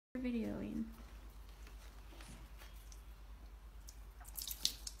videoing.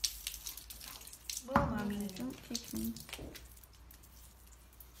 Whoa, Mommy. Don't kick me.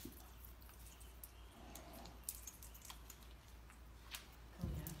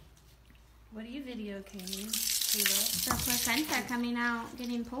 What do you video, Kayla? The placenta coming out,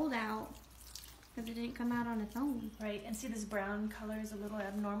 getting pulled out, because it didn't come out on its own. Right, and see this brown color is a little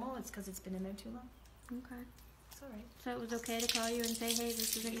abnormal. It's because it's been in there too long. Okay. It's all right. So it was okay to call you and say, hey,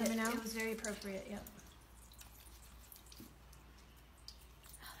 this isn't coming out? It was very appropriate, yep.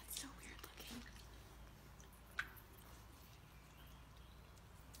 Oh, that's so weird looking.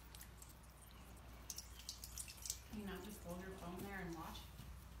 Can you not just hold your phone there and watch?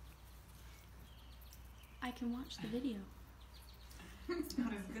 I can watch the video. It's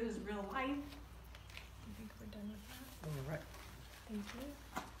not as good as real life. I think we're done with that. All right. Thank you.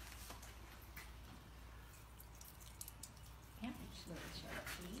 Yeah, just let it shut up,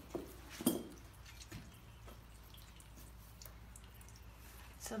 feet.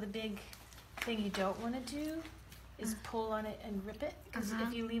 So the big thing you don't want to do is pull on it and rip it, because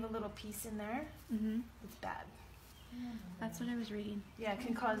if you leave a little piece in there, it's bad. That's what I was reading. Yeah, it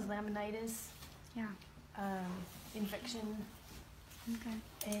can cause laminitis, Yeah. infection, Okay.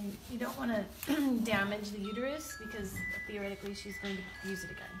 and you don't want to damage the uterus because theoretically she's going to use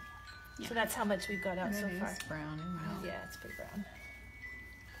it again. Yeah. So that's how much we've got out so far. It's brown, isn't it? Yeah, it's pretty brown.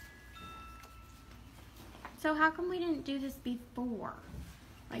 So how come we didn't do this before?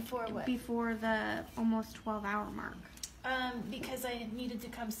 Like Before what? Before the almost 12-hour mark. Because I needed to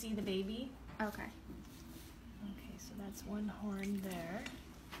come see the baby. Okay. Okay, so that's one horn there.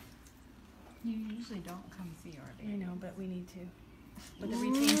 You usually don't come see our I baby. know, but we need to. With the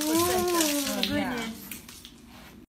retained placenta. Oh, goodness.